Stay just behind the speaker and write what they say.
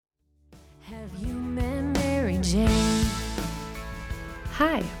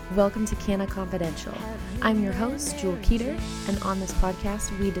Hi, welcome to Canna Confidential. I'm your host, Jewel Keeter, and on this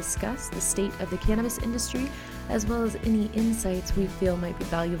podcast, we discuss the state of the cannabis industry as well as any insights we feel might be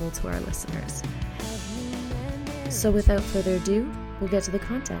valuable to our listeners. So without further ado, we'll get to the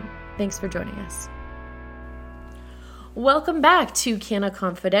content. Thanks for joining us. Welcome back to Canna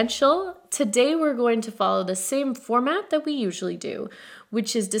Confidential. Today we're going to follow the same format that we usually do,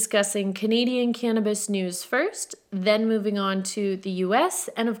 which is discussing Canadian cannabis news first, then moving on to the US,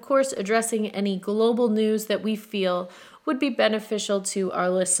 and of course addressing any global news that we feel would be beneficial to our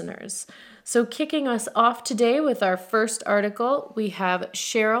listeners. So kicking us off today with our first article, we have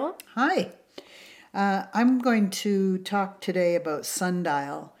Cheryl. Hi. I'm going to talk today about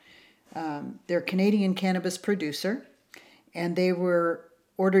Sundial. They're a Canadian cannabis producer, and they were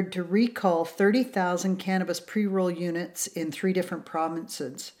ordered to recall 30,000 cannabis pre-roll units in 3 different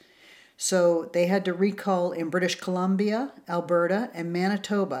provinces. So they had to recall in British Columbia, Alberta, and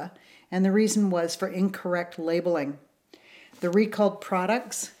Manitoba, and the reason was for incorrect labeling. The recalled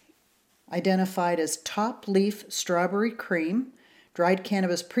products, identified as Top Leaf Strawberry Cream, dried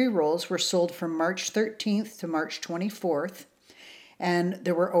cannabis pre-rolls, were sold from March 13th to March 24th, and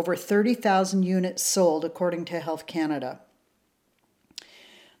there were over 30,000 units sold according to Health Canada.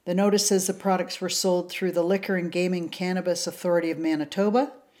 The notice says the products were sold through the Liquor and Gaming Cannabis Authority of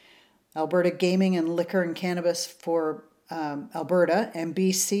Manitoba, Alberta Gaming and Liquor and Cannabis for Alberta, and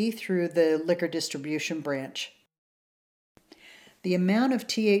BC through the Liquor Distribution Branch. The amount of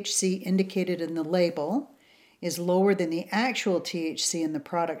THC indicated in the label is lower than the actual THC in the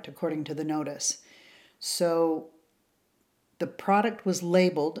product, according to the notice. So the product was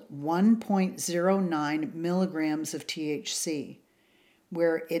labeled 1.09 milligrams of THC,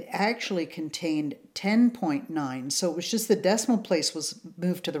 where it actually contained 10.9. So it was just the decimal place was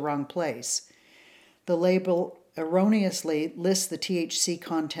moved to the wrong place. The label erroneously lists the THC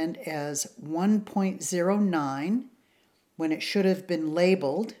content as 1.09 when it should have been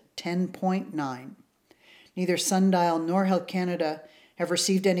labeled 10.9. Neither Sundial nor Health Canada have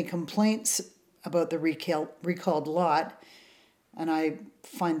received any complaints about the recalled lot, and I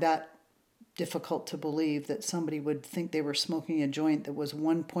find that difficult to believe that somebody would think they were smoking a joint that was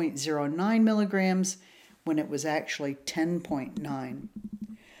 1.09 milligrams when it was actually 10.9.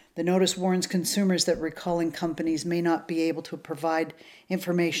 The notice warns consumers that recalling companies may not be able to provide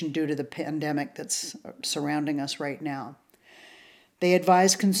information due to the pandemic that's surrounding us right now. They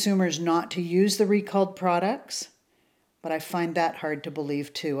advise consumers not to use the recalled products, but I find that hard to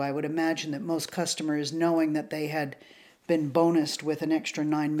believe too. I would imagine that most customers, knowing that they had been bonused with an extra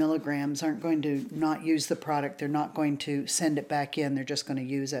 9 milligrams, aren't going to not use the product. They're not going to send it back in. They're just going to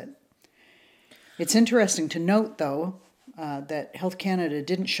use it. It's interesting to note, though, that Health Canada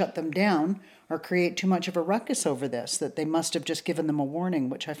didn't shut them down or create too much of a ruckus over this, that they must have just given them a warning,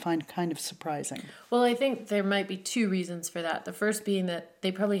 which I find kind of surprising. Well, I think there might be 2 reasons for that. The first being that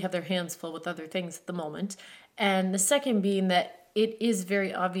they probably have their hands full with other things at the moment. And the second being that it is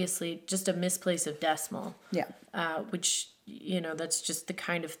very obviously just a misplace of decimal. Yeah. Which, that's just the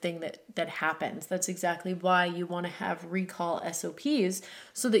kind of thing that happens. That's exactly why you want to have recall SOPs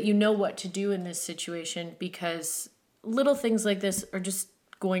so that you know what to do in this situation, because little things like this are just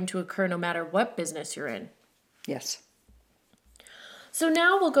going to occur no matter what business you're in. Yes. So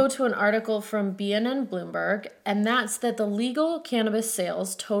now we'll go to an article from BNN Bloomberg, and that's that the legal cannabis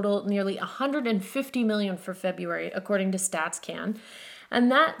sales total nearly $150 million for February, according to StatsCan. And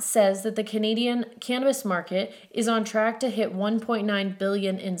that says that the Canadian cannabis market is on track to hit $1.9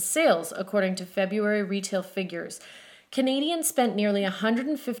 billion in sales, according to February retail figures. Canadians spent nearly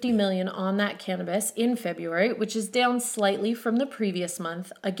 $150 million on that cannabis in February, which is down slightly from the previous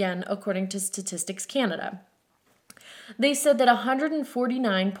month, again, according to Statistics Canada. They said that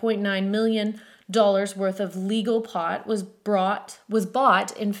 $149.9 million worth of legal pot was bought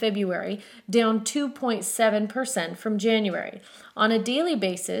in February, down 2.7% from January. On a daily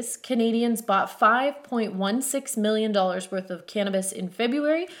basis, Canadians bought $5.16 million worth of cannabis in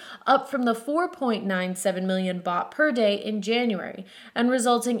February, up from the $4.97 million bought per day in January, and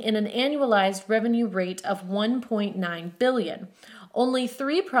resulting in an annualized revenue rate of $1.9 billion. Only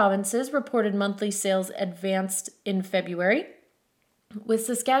 3 provinces reported monthly sales advanced in February, with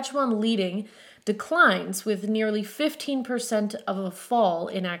Saskatchewan leading declines with nearly 15% of a fall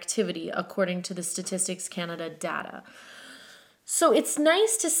in activity, according to the Statistics Canada data. So it's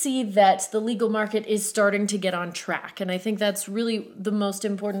nice to see that the legal market is starting to get on track, and I think that's really the most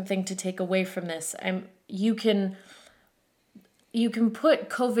important thing to take away from this. You can put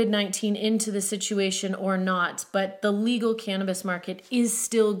COVID-19 into the situation or not, but the legal cannabis market is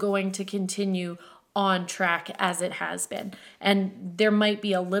still going to continue on track as it has been. And there might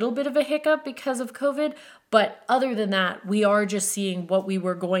be a little bit of a hiccup because of COVID, but other than that, we are just seeing what we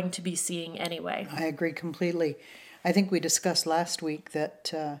were going to be seeing anyway. I agree completely. I think we discussed last week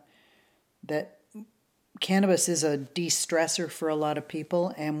that that cannabis is a de-stressor for a lot of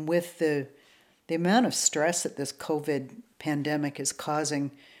people, and with the amount of stress that this COVID pandemic is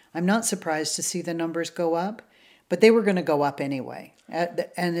causing, I'm not surprised to see the numbers go up, but they were going to go up anyway,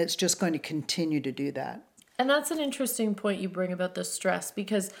 and it's just going to continue to do that. And that's an interesting point you bring about the stress,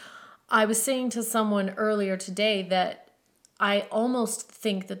 because I was saying to someone earlier today that I almost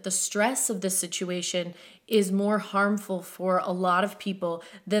think that the stress of this situation is more harmful for a lot of people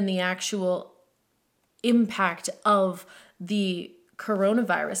than the actual impact of the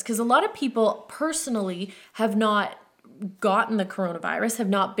coronavirus. Because a lot of people personally have not gotten the coronavirus, have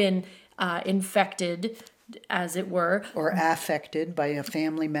not been infected, as it were, or affected by a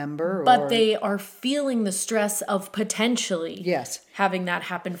family member, but they are feeling the stress of potentially yes, having that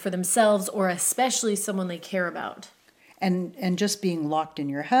happen for themselves, or especially someone they care about. And just being locked in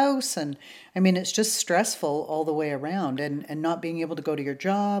your house, and I mean, it's just stressful all the way around, and not being able to go to your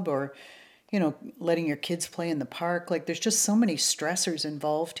job, or letting your kids play in the park. Like, there's just so many stressors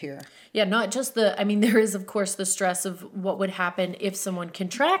involved here. Yeah, not just there is, of course, the stress of what would happen if someone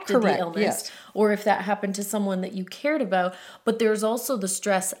contracted the illness, yes, or if that happened to someone that you cared about. But there's also the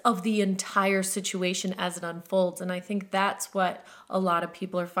stress of the entire situation as it unfolds. And I think that's what a lot of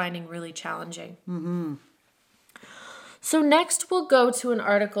people are finding really challenging. Mm-hmm. So next we'll go to an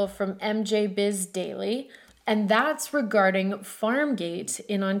article from MJ Biz Daily, and that's regarding Farmgate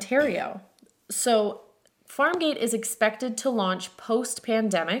in Ontario. So Farmgate is expected to launch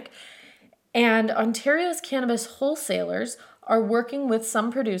post-pandemic, and Ontario's cannabis wholesalers are working with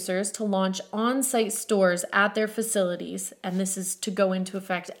some producers to launch on-site stores at their facilities, and this is to go into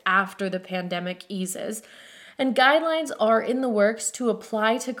effect after the pandemic eases. And guidelines are in the works to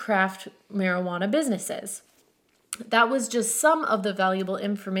apply to craft marijuana businesses. That was just some of the valuable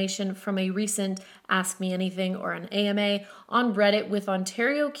information from a recent Ask Me Anything or an AMA on Reddit with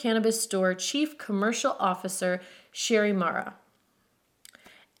Ontario Cannabis Store Chief Commercial Officer Sherry Mara.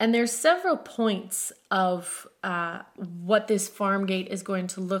 And there's several points of what this Farmgate is going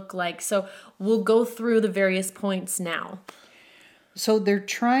to look like. So we'll go through the various points now. So they're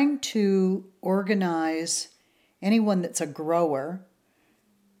trying to organize anyone that's a grower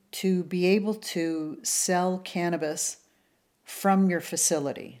to be able to sell cannabis from your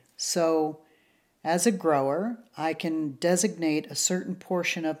facility. So as a grower, I can designate a certain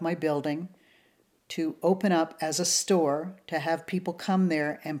portion of my building to open up as a store to have people come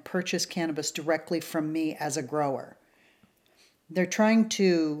there and purchase cannabis directly from me as a grower. They're trying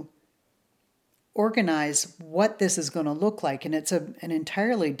to organize what this is going to look like, and it's an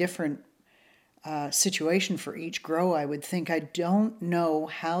entirely different situation for each grow, I would think. I don't know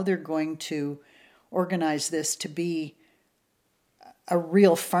how they're going to organize this to be a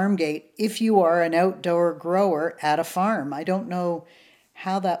real farm gate if you are an outdoor grower at a farm. I don't know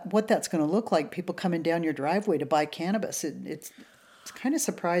what that's going to look like. People coming down your driveway to buy cannabis. It's kind of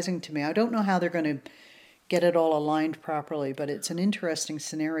surprising to me. I don't know how they're going to get it all aligned properly, but it's an interesting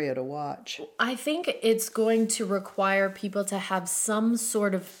scenario to watch. I think it's going to require people to have some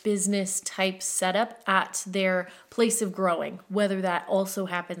sort of business type setup at their place of growing, whether that also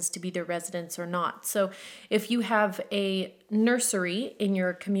happens to be their residence or not. So if you have a nursery in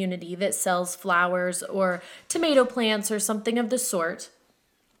your community that sells flowers or tomato plants or something of the sort,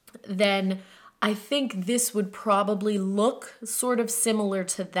 then I think this would probably look sort of similar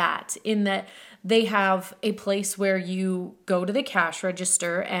to that, in that they have a place where you go to the cash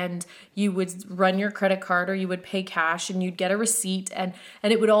register and you would run your credit card, or you would pay cash and you'd get a receipt, and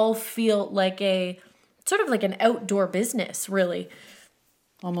it would all feel like a sort of like an outdoor business, really.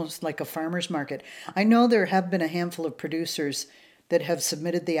 Almost like a farmer's market. I know there have been a handful of producers that have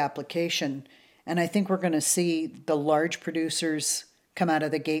submitted the application, and I think we're going to see the large producers come out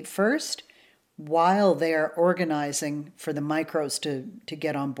of the gate first while they are organizing for the micros to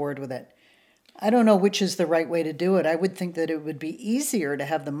get on board with it. I don't know which is the right way to do it. I would think that it would be easier to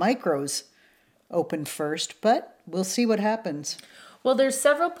have the micros open first, but we'll see what happens. Well, there's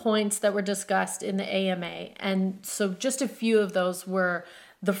several points that were discussed in the AMA, and so just a few of those were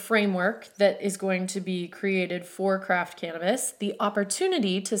the framework that is going to be created for craft cannabis, the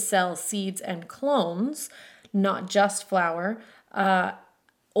opportunity to sell seeds and clones, not just flower,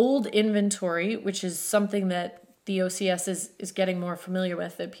 old inventory, which is something that the OCS is getting more familiar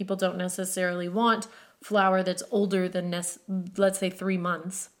with, that people don't necessarily want flower that's older than, let's say, 3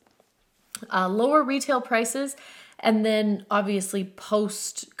 months. Lower retail prices And then obviously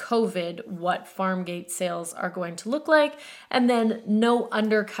post-COVID, what farm gate sales are going to look like, and then no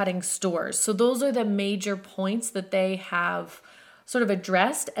undercutting stores. So those are the major points that they have sort of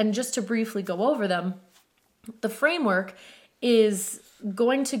addressed. And just to briefly go over them, the framework is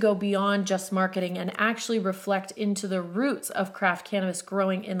going to go beyond just marketing and actually reflect into the roots of craft cannabis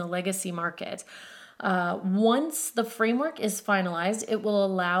growing in the legacy market. Once the framework is finalized, it will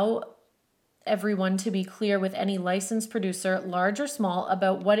allow everyone to be clear with any licensed producer, large or small,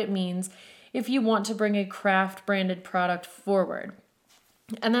 about what it means if you want to bring a craft branded product forward.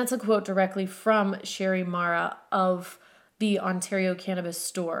 And that's a quote directly from Sherry Mara of the Ontario Cannabis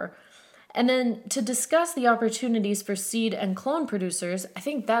Store. And then to discuss the opportunities for seed and clone producers, I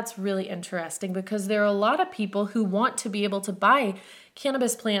think that's really interesting because there are a lot of people who want to be able to buy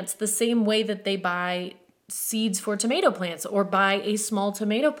cannabis plants the same way that they buy seeds for tomato plants or buy a small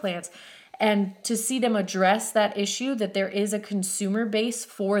tomato plant. And to see them address that issue, that there is a consumer base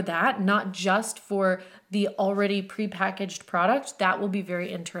for that, not just for the already prepackaged product, that will be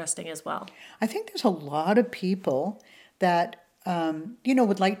very interesting as well. I think there's a lot of people that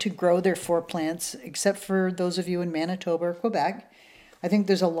would like to grow their 4 plants, except for those of you in Manitoba or Quebec. I think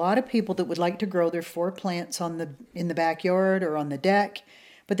there's a lot of people that would like to grow their 4 plants in the backyard or on the deck,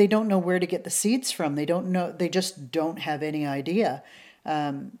 but they don't know where to get the seeds from. They just don't have any idea.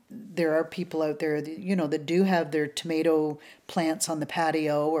 There are people out there that do have their tomato plants on the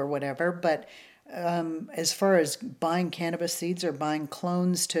patio or whatever, but as far as buying cannabis seeds or buying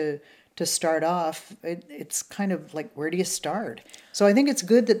clones to start off, it's kind of like, where do you start? So I think it's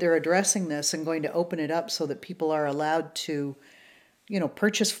good that they're addressing this and going to open it up so that people are allowed to,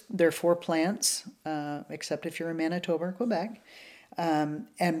 purchase their 4 plants, except if you're in Manitoba or Quebec,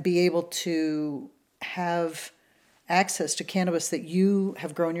 and be able to have access to cannabis that you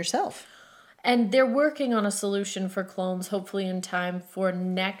have grown yourself. And they're working on a solution for clones, hopefully in time for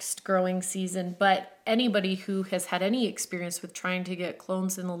next growing season. But anybody who has had any experience with trying to get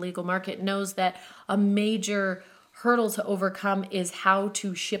clones in the legal market knows that a major hurdle to overcome is how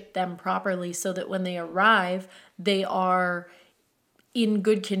to ship them properly so that when they arrive, they are in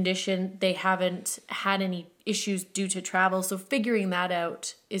good condition. They haven't had any issues due to travel. So figuring that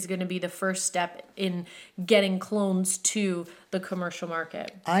out is going to be the first step in getting clones to the commercial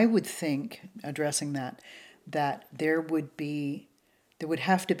market. I would think, addressing that there would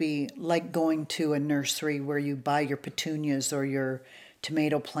have to be like going to a nursery where you buy your petunias or your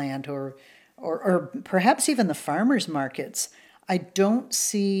tomato plant or perhaps even the farmers markets. I don't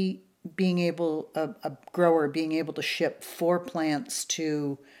see a grower being able to ship 4 plants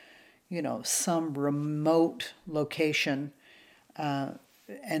to, some remote location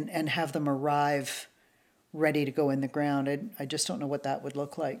and have them arrive ready to go in the ground. I just don't know what that would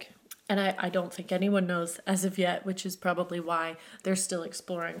look like. And I don't think anyone knows as of yet, which is probably why they're still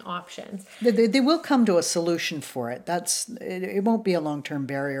exploring options. They will come to a solution for it. It won't be a long-term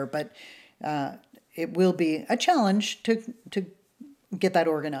barrier, but it will be a challenge to get that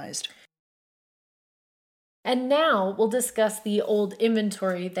organized. And now we'll discuss the old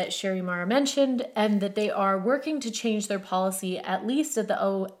inventory that Sherry Mara mentioned, and that they are working to change their policy, at least at the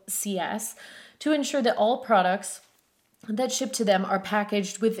OCS, to ensure that all products that ship to them are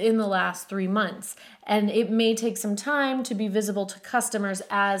packaged within the last 3 months. And it may take some time to be visible to customers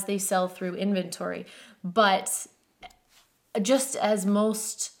as they sell through inventory. But just as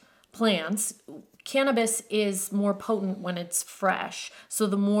most plants, cannabis is more potent when it's fresh. So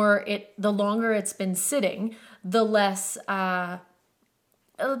the longer it's been sitting, the less, the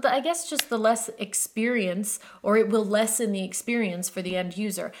less experience, or it will lessen the experience for the end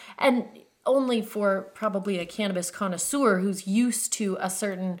user. And only for probably a cannabis connoisseur who's used to a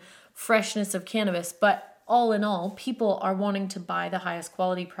certain freshness of cannabis. But all in all, people are wanting to buy the highest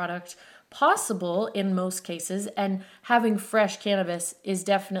quality product possible in most cases, and having fresh cannabis is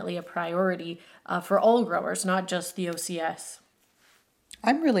definitely a priority for all growers, not just the OCS.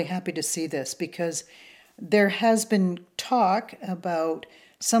 I'm really happy to see this because there has been talk about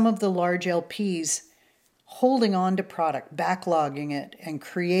some of the large LPs holding on to product, backlogging it, and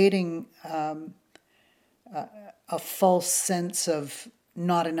creating a false sense of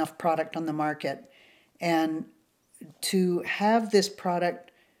not enough product on the market. And to have this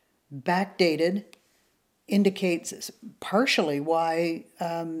product backdated indicates partially why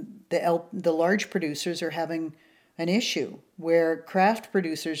the large producers are having an issue, where craft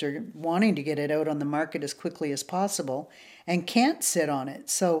producers are wanting to get it out on the market as quickly as possible and can't sit on it.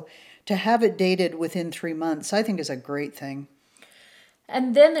 So to have it dated within 3 months, I think is a great thing.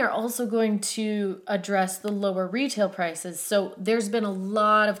 And then they're also going to address the lower retail prices. So there's been a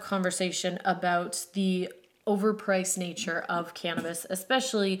lot of conversation about the overpriced nature of cannabis,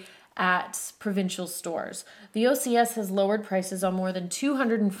 especially at provincial stores. The OCS has lowered prices on more than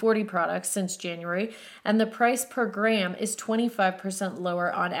 240 products since January, and the price per gram is 25%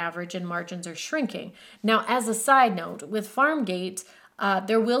 lower on average, and margins are shrinking. Now, as a side note, with Farmgate,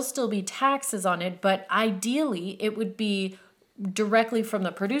 there will still be taxes on it, but ideally it would be directly from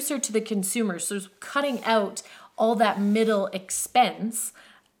the producer to the consumer. So cutting out all that middle expense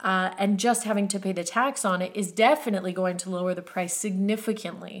and just having to pay the tax on it is definitely going to lower the price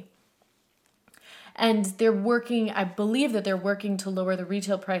significantly. And they're working, I believe that they're working to lower the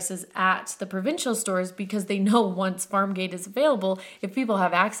retail prices at the provincial stores because they know once Farmgate is available, if people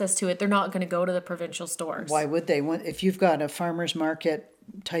have access to it, they're not going to go to the provincial stores. Why would they? If you've got a farmer's market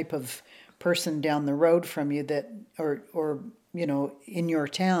type of person down the road from you that, or in your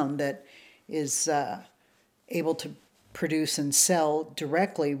town that is able to produce and sell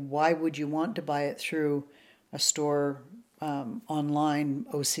directly, why would you want to buy it through a store, online,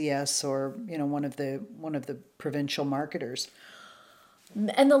 OCS, or one of the provincial marketers?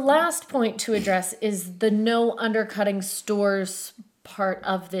 And the last point to address is the no undercutting stores part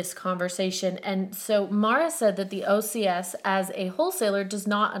of this conversation. And so Mara said that the OCS as a wholesaler does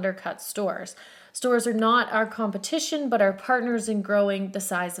not undercut stores. Stores are not our competition, but our partners in growing the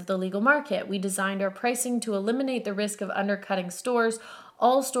size of the legal market. We designed our pricing to eliminate the risk of undercutting stores.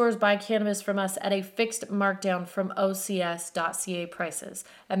 All stores buy cannabis from us at a fixed markdown from OCS.ca prices.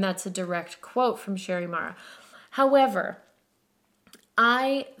 And that's a direct quote from Sherry Mara. However,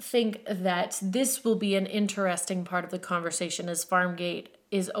 I think that this will be an interesting part of the conversation as Farmgate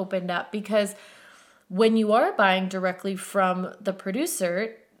is opened up, because when you are buying directly from the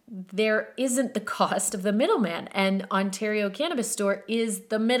producer, there isn't the cost of the middleman, and Ontario Cannabis Store is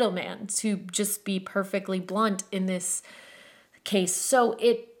the middleman, to just be perfectly blunt in this case. So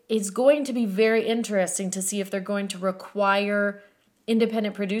it is going to be very interesting to see if they're going to require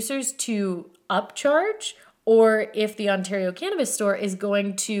independent producers to upcharge, or if the Ontario Cannabis Store is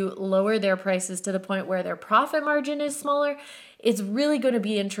going to lower their prices to the point where their profit margin is smaller. It's really going to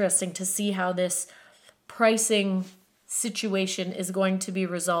be interesting to see how this pricing situation is going to be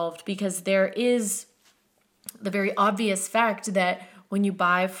resolved, because there is the very obvious fact that when you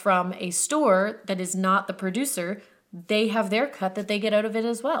buy from a store that is not the producer, they have their cut that they get out of it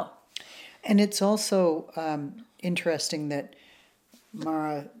as well. And it's also interesting that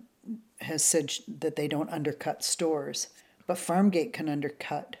Mara has said that they don't undercut stores, but Farmgate can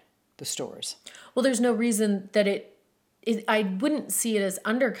undercut the stores. Well, there's no reason that I wouldn't see it as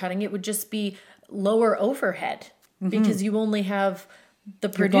undercutting. It would just be lower overhead, because you only have the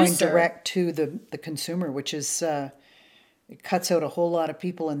producer. You're going direct to the consumer, which is, it cuts out a whole lot of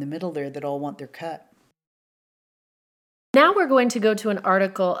people in the middle there that all want their cut. Now we're going to go to an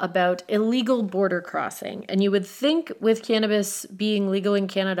article about illegal border crossing. And you would think with cannabis being legal in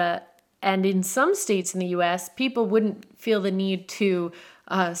Canada and in some states in the US, people wouldn't feel the need to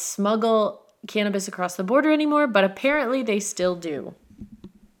smuggle cannabis across the border anymore, but apparently they still do.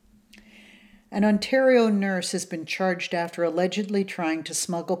 An Ontario nurse has been charged after allegedly trying to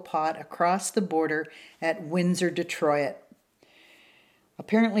smuggle pot across the border at Windsor, Detroit.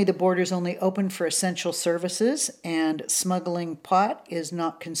 Apparently, the border is only open for essential services, and smuggling pot is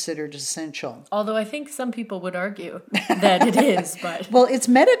not considered essential. Although I think some people would argue that it is, but... Well, it's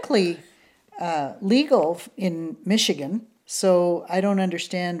medically legal in Michigan, so I don't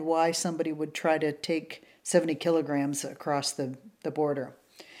understand why somebody would try to take 70 kilograms across the border.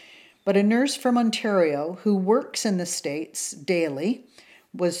 But a nurse from Ontario who works in the States daily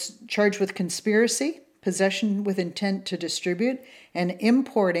was charged with conspiracy, possession with intent to distribute, and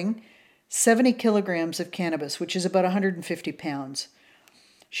importing 70 kilograms of cannabis, which is about 150 pounds.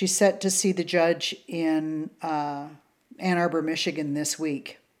 She's set to see the judge in Ann Arbor, Michigan this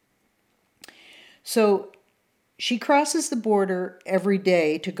week. So she crosses the border every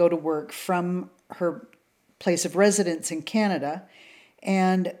day to go to work from her place of residence in Canada,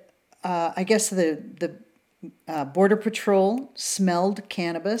 and I guess the Border Patrol smelled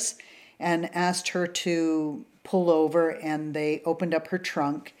cannabis and asked her to pull over, and they opened up her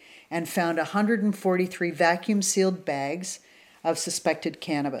trunk and found 143 vacuum-sealed bags of suspected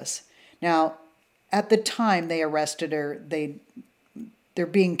cannabis. Now, at the time they arrested her, they're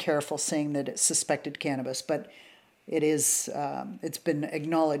being careful saying that it's suspected cannabis, but it is. It's been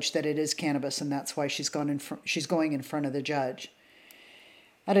acknowledged that it is cannabis, and that's why she's going in front of the judge.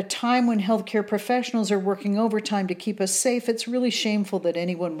 At a time when healthcare professionals are working overtime to keep us safe, it's really shameful that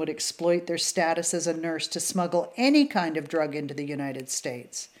anyone would exploit their status as a nurse to smuggle any kind of drug into the United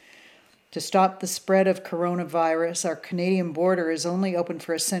States. To stop the spread of coronavirus, our Canadian border is only open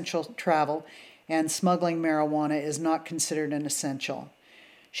for essential travel, and smuggling marijuana is not considered an essential.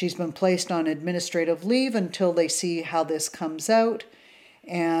 She's been placed on administrative leave until they see how this comes out,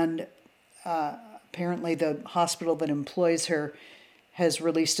 and apparently the hospital that employs her has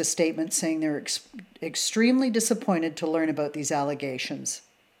released a statement saying they're extremely disappointed to learn about these allegations.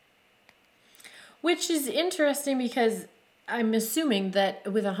 Which is interesting because I'm assuming that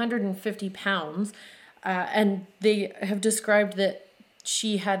with 150 pounds, and they have described that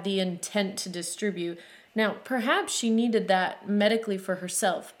she had the intent to distribute. Now, perhaps she needed that medically for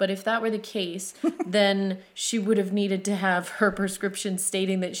herself, but if that were the case, then she would have needed to have her prescription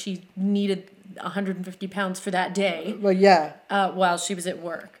stating that she needed 150 pounds for that day. Well, yeah. While she was at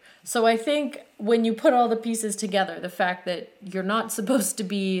work. So I think when you put all the pieces together, the fact that you're not supposed to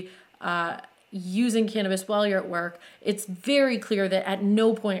be using cannabis while you're at work, it's very clear that at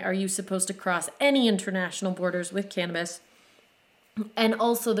no point are you supposed to cross any international borders with cannabis. And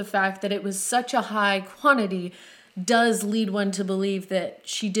also the fact that it was such a high quantity does lead one to believe that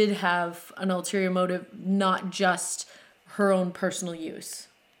she did have an ulterior motive, not just her own personal use.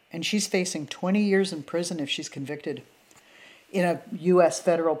 And she's facing 20 years in prison if she's convicted in a U.S.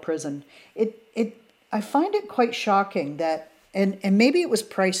 federal prison. I find it quite shocking that, and maybe it was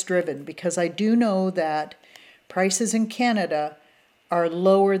price driven, because I do know that prices in Canada are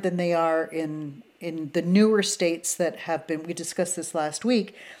lower than they are in the newer states that have been, we discussed this last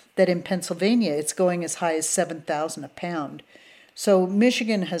week, that in Pennsylvania it's going as high as $7,000 a pound. So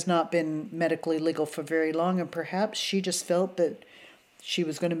Michigan has not been medically legal for very long, and perhaps she just felt that she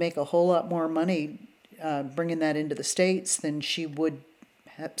was going to make a whole lot more money bringing that into the States than she would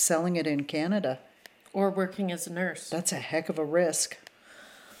selling it in Canada. Or working as a nurse. That's a heck of a risk.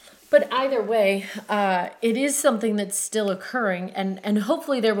 But either way, it is something that's still occurring, and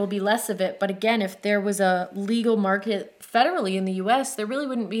hopefully there will be less of it. But again, if there was a legal market federally in the U.S., there really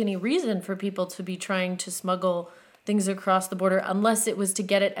wouldn't be any reason for people to be trying to smuggle things across the border unless it was to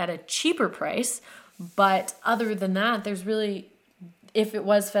get it at a cheaper price. But other than that, there's really, if it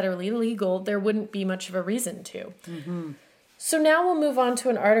was federally legal, there wouldn't be much of a reason to. Mm-hmm. So now we'll move on to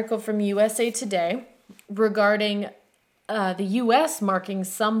an article from USA Today regarding the U.S. marking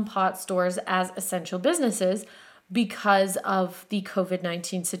some pot stores as essential businesses because of the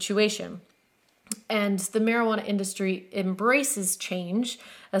COVID-19 situation. And the marijuana industry embraces change,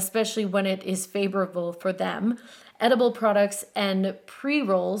 especially when it is favorable for them. Edible products and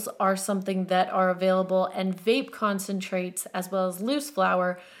pre-rolls are something that are available, and vape concentrates as well as loose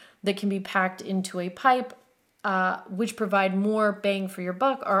flower that can be packed into a pipe, which provide more bang for your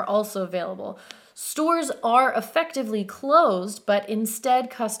buck, are also available. Stores are effectively closed, but instead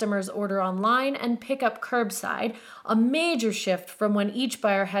customers order online and pick up curbside, a major shift from when each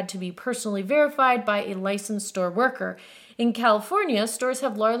buyer had to be personally verified by a licensed store worker. In California, stores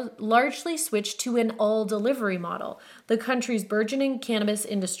have largely switched to an all-delivery model. The country's burgeoning cannabis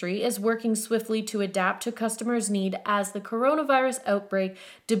industry is working swiftly to adapt to customers' need as the coronavirus outbreak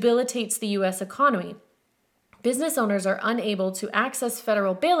debilitates the U.S. economy. Business owners are unable to access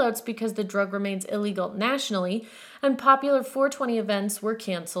federal bailouts because the drug remains illegal nationally, and popular 420 events were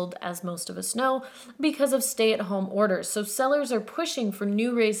canceled, as most of us know, because of stay-at-home orders. So sellers are pushing for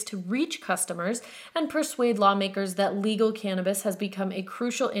new ways to reach customers and persuade lawmakers that legal cannabis has become a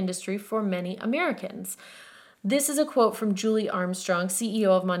crucial industry for many Americans. This is a quote from Julie Armstrong, CEO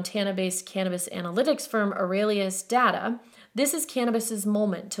of Montana-based cannabis analytics firm Aurelius Data. This is cannabis's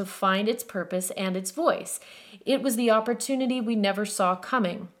moment to find its purpose and its voice. It was the opportunity we never saw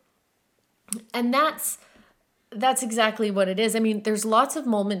coming. And that's exactly what it is. I mean, there's lots of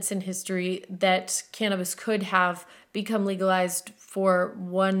moments in history that cannabis could have become legalized for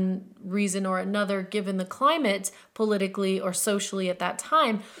one reason or another, given the climate politically or socially at that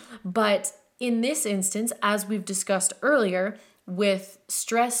time. But in this instance, as we've discussed earlier, with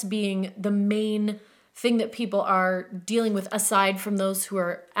stress being the main thing that people are dealing with, aside from those who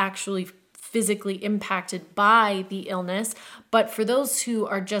are actually physically impacted by the illness, but for those who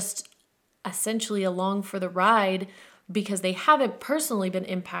are just essentially along for the ride because they haven't personally been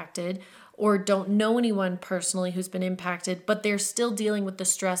impacted or don't know anyone personally who's been impacted, but they're still dealing with the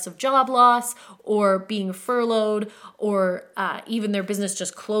stress of job loss or being furloughed or even their business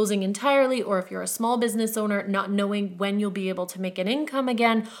just closing entirely, or if you're a small business owner, not knowing when you'll be able to make an income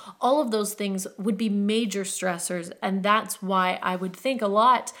again. All of those things would be major stressors, and that's why I would think a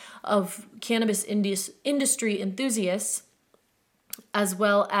lot of cannabis industry enthusiasts, as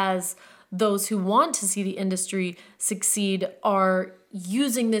well as those who want to see the industry succeed, are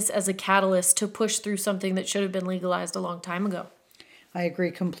using this as a catalyst to push through something that should have been legalized a long time ago. I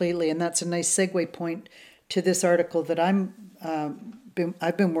agree completely, and that's a nice segue point to this article that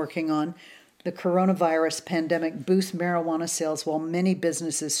I've been working on, the coronavirus pandemic boosts marijuana sales while many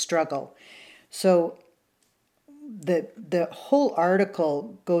businesses struggle. So the whole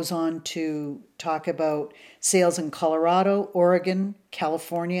article goes on to talk about sales in Colorado, Oregon,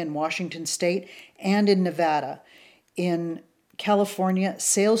 California, and Washington State, and in Nevada. In California,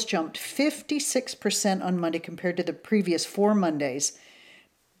 sales jumped 56% on Monday compared to the previous 4 Mondays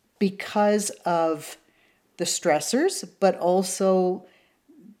because of the stressors, but also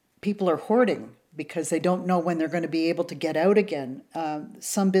people are hoarding because they don't know when they're going to be able to get out again.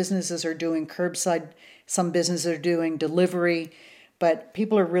 Some businesses are doing curbside, some businesses are doing delivery, but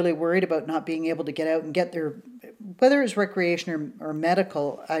people are really worried about not being able to get out and get their, whether it's recreation or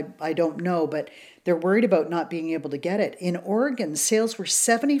medical, I don't know, but they're worried about not being able to get it. In Oregon, sales were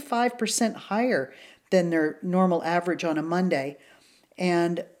 75% higher than their normal average on a Monday.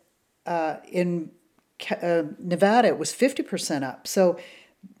 And in Nevada, it was 50% up. So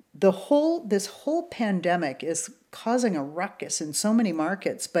this whole pandemic is causing a ruckus in so many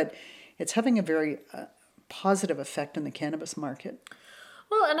markets, but it's having a very positive effect on the cannabis market.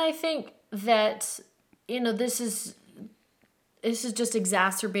 Well, and I think that, this is just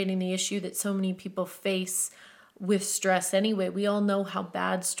exacerbating the issue that so many people face with stress anyway. We all know how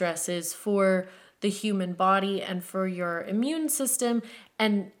bad stress is for the human body and for your immune system.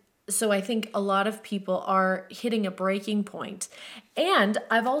 And so I think a lot of people are hitting a breaking point. And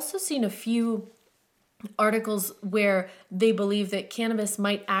I've also seen a few articles where they believe that cannabis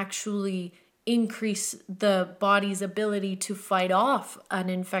might actually increase the body's ability to fight off an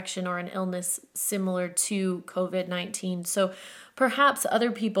infection or an illness similar to COVID-19. So perhaps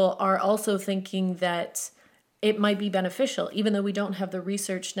other people are also thinking that it might be beneficial, even though we don't have the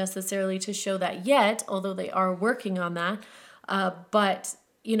research necessarily to show that yet, although they are working on that. But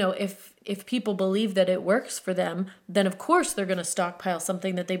if people believe that it works for them, then of course they're going to stockpile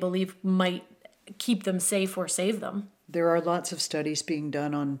something that they believe might keep them safe or save them. There are lots of studies being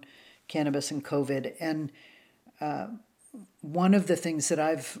done on cannabis and COVID. And one of the things that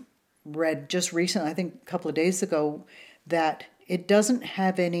I've read just recently, I think a couple of days ago, that it doesn't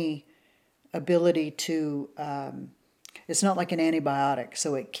have any ability to, it's not like an antibiotic,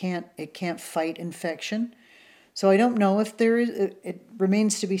 so it can't fight infection. So I don't know if there is, it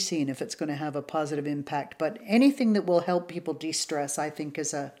remains to be seen if it's going to have a positive impact, but anything that will help people de-stress, I think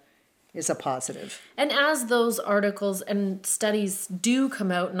is a positive. And as those articles and studies do come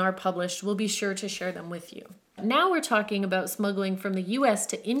out and are published, we'll be sure to share them with you. Now we're talking about smuggling from the US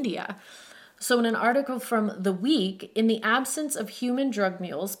to India. So in an article from The Week, in the absence of human drug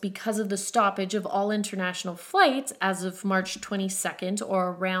mules because of the stoppage of all international flights as of March 22nd or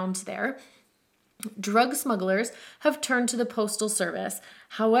around there, drug smugglers have turned to the Postal Service.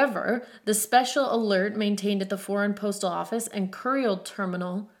 However, the special alert maintained at the Foreign Postal Office and Courier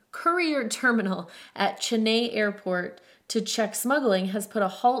Terminal at Chennai Airport to check smuggling has put a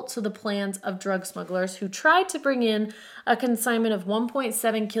halt to the plans of drug smugglers who tried to bring in a consignment of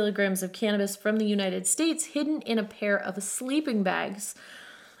 1.7 kilograms of cannabis from the United States hidden in a pair of sleeping bags.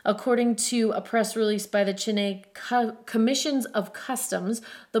 According to a press release by the Chennai Commissions of Customs,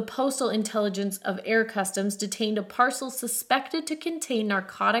 the Postal Intelligence of Air Customs detained a parcel suspected to contain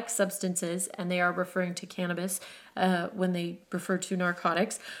narcotic substances, and they are referring to cannabis when they refer to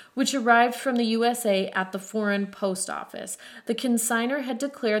narcotics, which arrived from the USA at the Foreign Post Office. The consignor had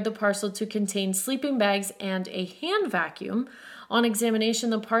declared the parcel to contain sleeping bags and a hand vacuum. On examination,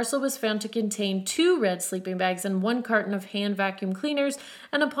 the parcel was found to contain 2 red sleeping bags and 1 carton of hand vacuum cleaners,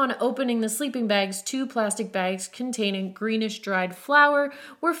 and upon opening the sleeping bags, 2 plastic bags containing greenish dried flour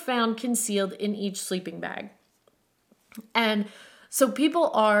were found concealed in each sleeping bag. And so people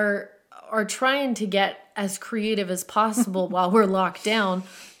are trying to get as creative as possible while we're locked down,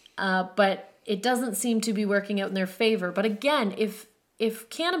 but it doesn't seem to be working out in their favor. But again, if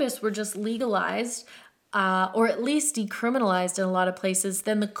cannabis were just legalized, or at least decriminalized in a lot of places,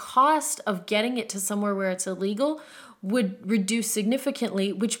 then the cost of getting it to somewhere where it's illegal would reduce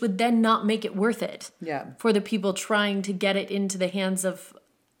significantly, which would then not make it worth it for the people trying to get it into the hands of,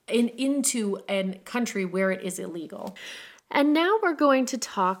 into a country where it is illegal. And now we're going to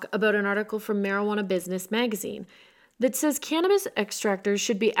talk about an article from Marijuana Business magazine that says cannabis extractors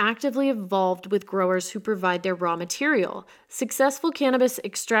should be actively involved with growers who provide their raw material. Successful cannabis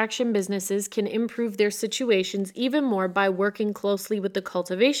extraction businesses can improve their situations even more by working closely with the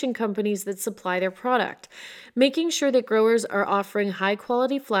cultivation companies that supply their product. Making sure that growers are offering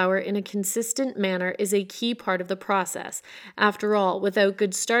high-quality flower in a consistent manner is a key part of the process. After all, without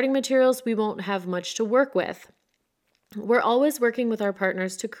good starting materials, we won't have much to work with. We're always working with our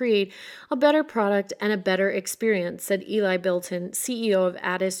partners to create a better product and a better experience, said Eli Bilton, CEO of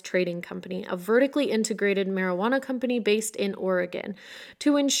Addis Trading Company, a vertically integrated marijuana company based in Oregon.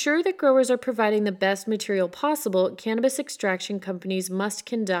 To ensure that growers are providing the best material possible, cannabis extraction companies must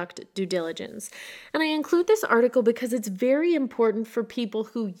conduct due diligence. And I include this article because it's very important for people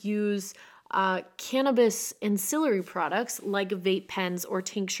who use cannabis ancillary products like vape pens or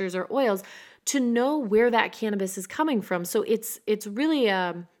tinctures or oils to know where that cannabis is coming from. So it's really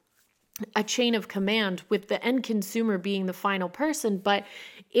a chain of command with the end consumer being the final person. But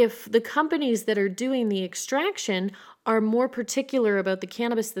if the companies that are doing the extraction are more particular about the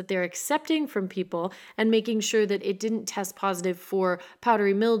cannabis that they're accepting from people and making sure that it didn't test positive for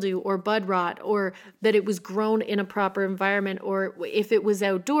powdery mildew or bud rot, or that it was grown in a proper environment, or if it was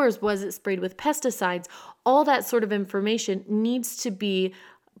outdoors, was it sprayed with pesticides, all that sort of information needs to be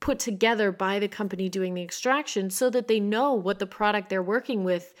put together by the company doing the extraction so that they know what the product they're working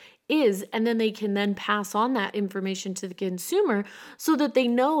with is, and then they can then pass on that information to the consumer so that they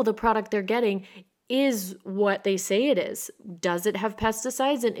know the product they're getting is what they say it is. Does it have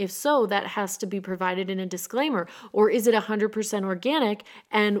pesticides? And if so, that has to be provided in a disclaimer. Or is it 100% organic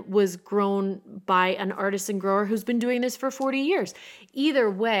and was grown by an artisan grower who's been doing this for 40 years?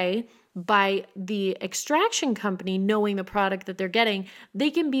 Either way, by the extraction company knowing the product that they're getting, they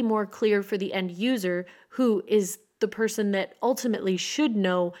can be more clear for the end user, who is the person that ultimately should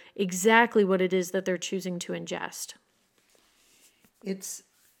know exactly what it is that they're choosing to ingest.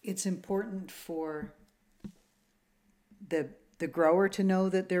 It's important for the grower to know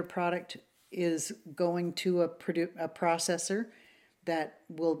that their product is going to a processor that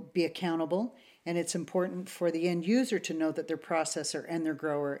will be accountable, and it's important for the end user to know that their processor and their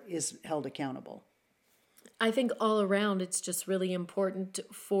grower is held accountable. I think all around it's just really important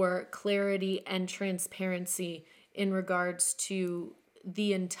for clarity and transparency in regards to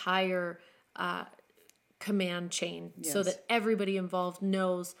the entire command chain, Yes. so that everybody involved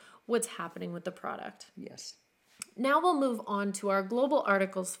knows what's happening with the product. Yes. Now we'll move on to our global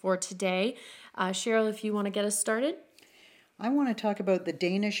articles for today. Cheryl, if you want to get us started. I want to talk about the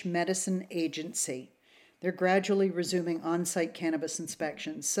Danish Medicine Agency. They're gradually resuming on-site cannabis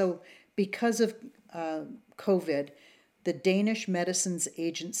inspections. So because of COVID, the Danish Medicines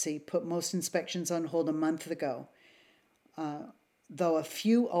Agency put most inspections on hold a month ago. Though a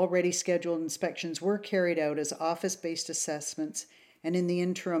few already scheduled inspections were carried out as office-based assessments, and in the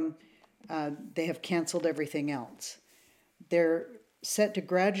interim, they have canceled everything else. They're set to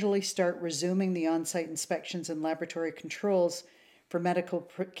gradually start resuming the on-site inspections and laboratory controls for medical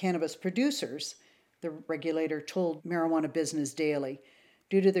cannabis producers, the regulator told Marijuana Business Daily.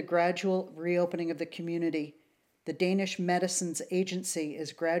 Due to the gradual reopening of the community, the Danish Medicines Agency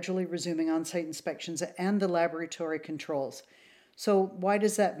is gradually resuming on-site inspections and the laboratory controls. So why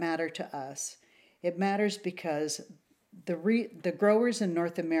does that matter to us? It matters because the growers in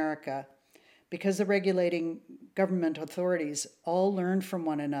North America, because the regulating government authorities all learn from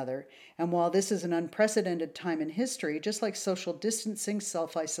one another, and while this is an unprecedented time in history, just like social distancing,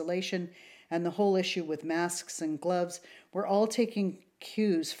 self-isolation, and the whole issue with masks and gloves, we're all taking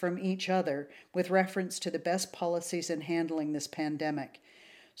cues from each other with reference to the best policies in handling this pandemic.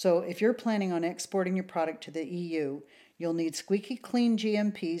 So if you're planning on exporting your product to the EU, you'll need squeaky clean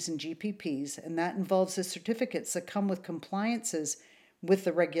GMPs and GPPs, and that involves the certificates that come with compliances with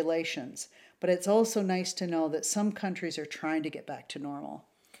the regulations. But it's also nice to know that some countries are trying to get back to normal.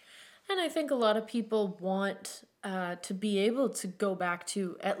 And I think a lot of people want to be able to go back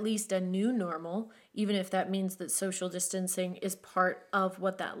to at least a new normal, even if that means that social distancing is part of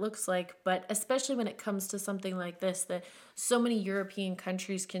what that looks like. But especially when it comes to something like this, that so many European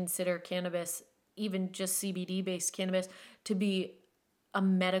countries consider cannabis, even just CBD-based cannabis, to be a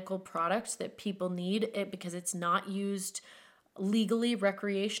medical product that people need it because it's not used legally,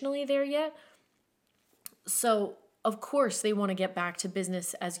 recreationally there yet. So of course, they want to get back to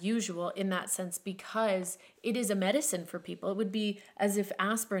business as usual in that sense because it is a medicine for people. It would be as if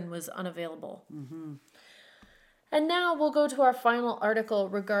aspirin was unavailable. Mm-hmm. And now we'll go to our final article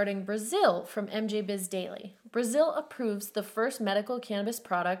regarding Brazil from MJ Biz Daily. Brazil approves the first medical cannabis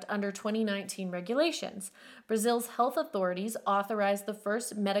product under 2019 regulations. Brazil's health authorities authorized the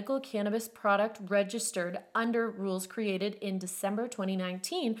first medical cannabis product registered under rules created in December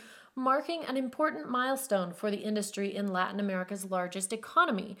 2019, marking an important milestone for the industry in Latin America's largest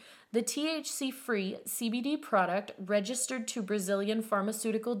economy. The THC-free CBD product registered to Brazilian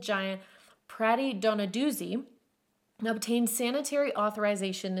pharmaceutical giant Prati Donaduzzi obtained sanitary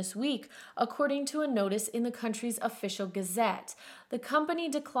authorization this week, according to a notice in the country's official gazette. The company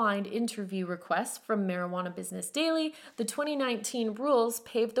declined interview requests from Marijuana Business Daily. The 2019 rules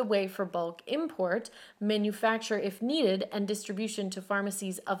paved the way for bulk import, manufacture if needed, and distribution to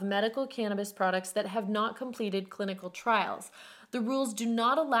pharmacies of medical cannabis products that have not completed clinical trials. The rules do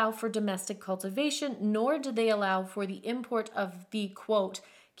not allow for domestic cultivation, nor do they allow for the import of the, quote,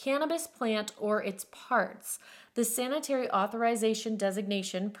 cannabis plant or its parts. The sanitary authorization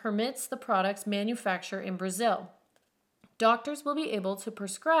designation permits the product's manufacture in Brazil. Doctors will be able to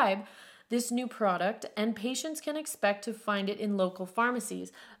prescribe this new product, and patients can expect to find it in local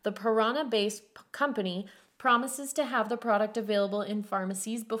pharmacies. The Piranha-based company promises to have the product available in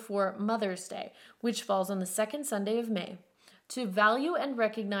pharmacies before Mother's Day, which falls on the second Sunday of May, to value and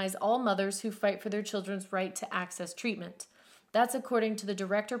recognize all mothers who fight for their children's right to access treatment. That's according to the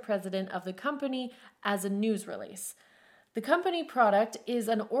director-president of the company as a news release. The company product is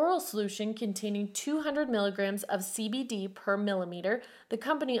an oral solution containing 200 milligrams of CBD per millimeter. The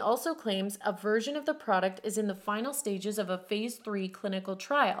company also claims a version of the product is in the final stages of a phase 3 clinical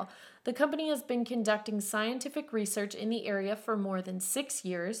trial. The company has been conducting scientific research in the area for more than 6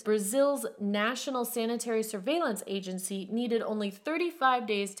 years. Brazil's National Sanitary Surveillance Agency needed only 35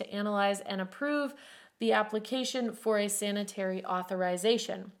 days to analyze and approve the application for a sanitary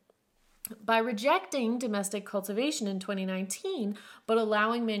authorization. By rejecting domestic cultivation in 2019, but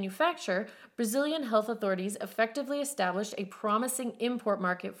allowing manufacture, Brazilian health authorities effectively established a promising import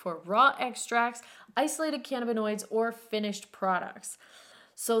market for raw extracts, isolated cannabinoids, or finished products.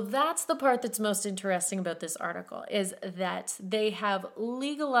 So that's the part that's most interesting about this article, is that they have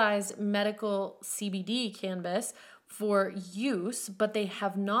legalized medical CBD cannabis for use, but they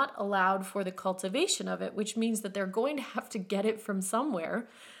have not allowed for the cultivation of it, which means that they're going to have to get it from somewhere.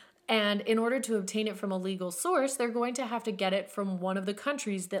 And in order to obtain it from a legal source, they're going to have to get it from one of the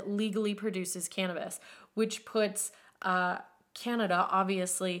countries that legally produces cannabis, which puts Canada,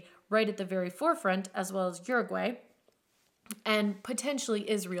 obviously, right at the very forefront, as well as Uruguay, and potentially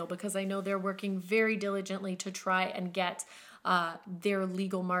Israel, because I know they're working very diligently to try and get their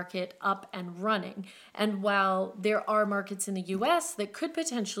legal market up and running. And while there are markets in the US that could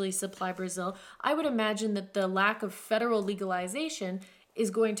potentially supply Brazil, I would imagine that the lack of federal legalization is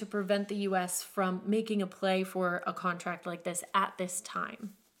going to prevent the US from making a play for a contract like this at this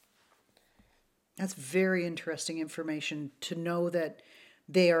time. That's very interesting information to know that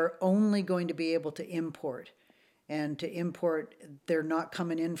they are only going to be able to import. And to import, they're not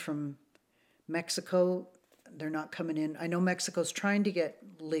coming in from Mexico. They're not coming in. I know Mexico's trying to get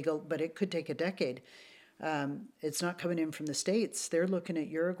legal, but it could take a decade. It's not coming in from the States. They're looking at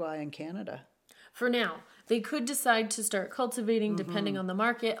Uruguay and Canada. For now, they could decide to start cultivating depending on the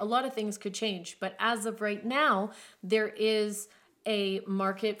market. A lot of things could change. But as of right now, there is a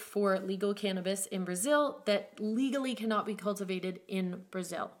market for legal cannabis in Brazil that legally cannot be cultivated in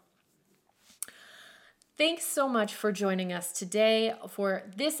Brazil. Thanks so much for joining us today for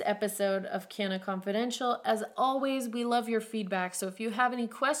this episode of Canna Confidential. As always, we love your feedback. So if you have any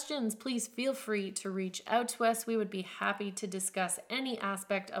questions, please feel free to reach out to us. We would be happy to discuss any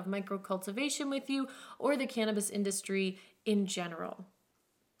aspect of microcultivation with you or the cannabis industry in general.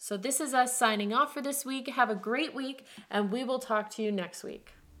 So this is us signing off for this week. Have a great week, and we will talk to you next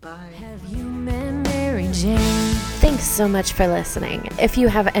week. Bye. Have you met Mary Jane? Thanks so much for listening. If you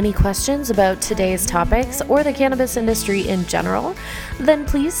have any questions about today's topics or the cannabis industry in general, then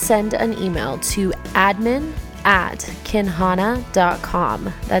please send an email to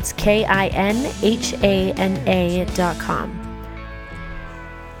admin@kinhana.com. That's KINHANA.com.